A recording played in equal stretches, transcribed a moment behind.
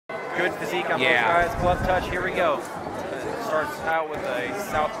good physique on both guys. Glove touch, here we go. Starts out with a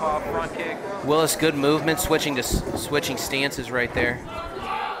southpaw front kick. Willis, good movement, switching stances right there.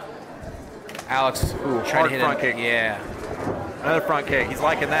 Alex, trying to hit front kick. Yeah. Another front kick. He's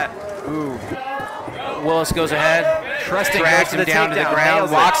liking that. Ooh. Willis goes ahead, drags him down to the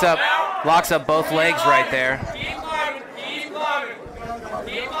ground, locks up both legs right there. Keep climbing, keep climbing.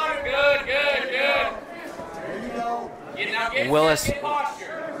 Keep climbing. Good, good, good. Willis.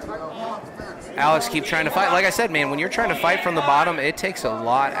 Alex, keep trying to fight. Like I said, man, when you're trying to fight from the bottom, it takes a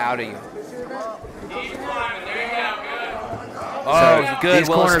lot out of you. Keep climbing. There you go. Good. Oh, good. These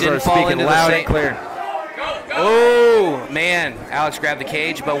Willis corners didn't are fall speaking into loud the and clear. Oh, man. Alex grabbed the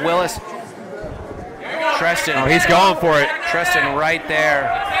cage, but Willis. Treston. Oh, he's going for it. Treston right there.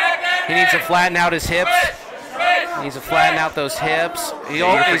 He needs to flatten out his hips. He needs to flatten out those hips. He's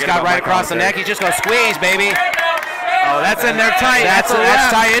got right across the neck. He's just going to squeeze, baby. Oh, that's in there tight. That's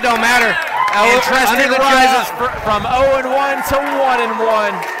tight. It don't matter. Treston rises from 0-1 to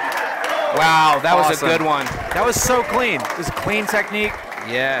 1-1. Wow, that was a good one. That was so clean. It was a clean technique.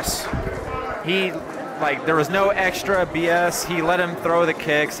 Yes. There was no extra BS. He let him throw the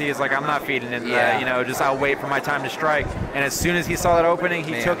kicks. He was like, I'm not feeding into that. I'll wait for my time to strike. And as soon as he saw that opening,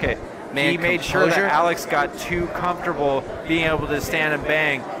 he took it. He made sure that Alex got too comfortable being able to stand and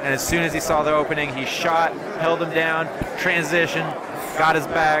bang. And as soon as he saw the opening, he shot, held him down, transition, got his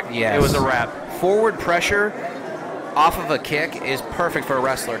back. Yes. It was a wrap. Forward pressure off of a kick is perfect for a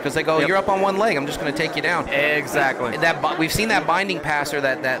wrestler because they go, you're up on one leg, I'm just going to take you down. Exactly. We've seen that binding passer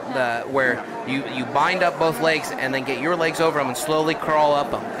where you bind up both legs and then get your legs over them and slowly crawl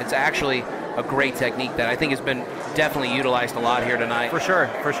up them. It's actually a great technique that I think has been definitely utilized a lot here tonight. For sure.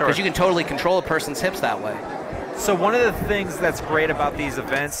 Because you can totally control a person's hips that way. So one of the things that's great about these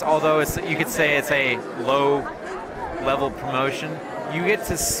events, although you could say it's a low-level promotion, you get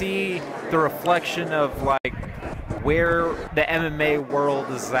to see the reflection of where the MMA world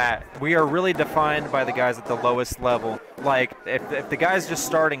is at. We are really defined by the guys at the lowest level. If the guys just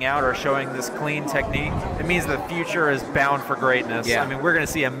starting out are showing this clean technique, it means the future is bound for greatness. Yeah. I mean, we're going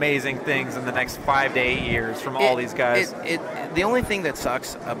to see amazing things in the next 5 to 8 years from all these guys. The only thing that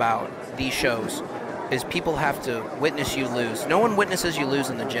sucks about these shows is people have to witness you lose. No one witnesses you lose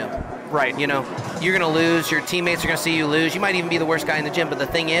in the gym. Right. You're going to lose. Your teammates are going to see you lose. You might even be the worst guy in the gym. But the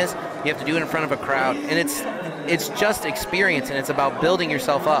thing is, you have to do it in front of a crowd. And it's just experience, and it's about building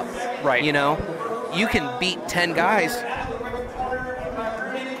yourself up. Right. You can beat 10 guys.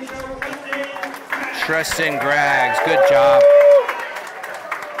 Treston Graggs, good job.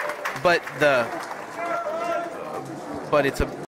 But it's a